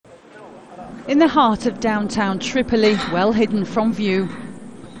In the heart of downtown Tripoli, well hidden from view,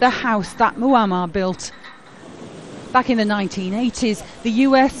 the house that Muammar built. Back in the 1980s, the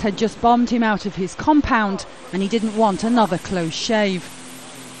US had just bombed him out of his compound and he didn't want another close shave.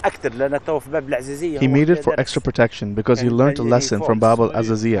 He made it for extra protection because he learned a lesson from Bab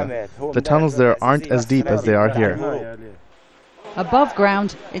al-Azaziyah. The tunnels there aren't as deep as they are here. Above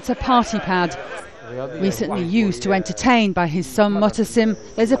ground, it's a party pad. Recently used to entertain by his son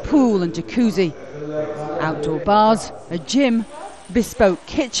Muammar, there's a pool and jacuzzi. Outdoor bars, a gym, bespoke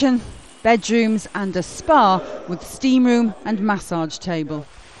kitchen, bedrooms and a spa with steam room and massage table.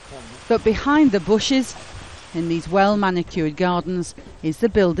 But behind the bushes, in these well-manicured gardens, is the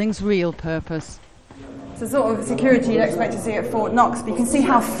building's real purpose. It's the sort of security you'd expect to see at Fort Knox, but you can see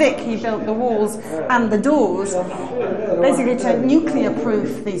how thick he built the walls and the doors, basically to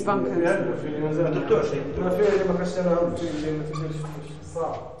nuclear-proof these bunkers.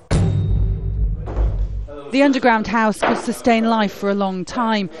 The underground house could sustain life for a long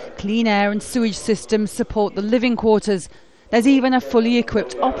time. Clean air and sewage systems support the living quarters. There's even a fully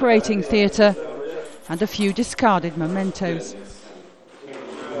equipped operating theatre and a few discarded mementos.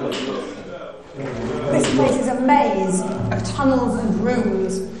 This place is a maze of tunnels and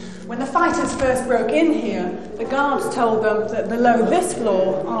rooms. When the fighters first broke in here, the guards told them that below this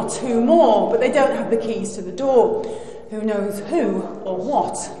floor are 2 more, but they don't have the keys to the door. Who knows who or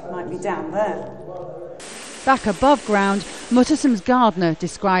what might be down there. Back above ground, Muattam's gardener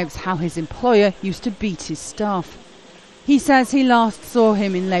describes how his employer used to beat his staff. He says he last saw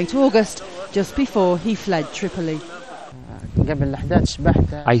him in late August, just before he fled Tripoli.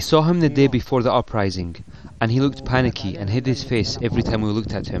 I saw him the day before the uprising, and he looked panicky and hid his face every time we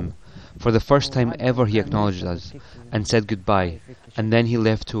looked at him. For the first time ever he acknowledged us and said goodbye, and then he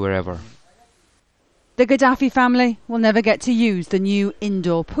left to wherever. The Gaddafi family will never get to use the new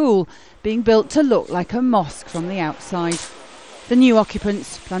indoor pool, being built to look like a mosque from the outside. The new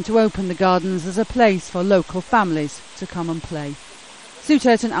occupants plan to open the gardens as a place for local families to come and play.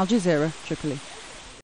 Turton, Al Jazeera, Tripoli.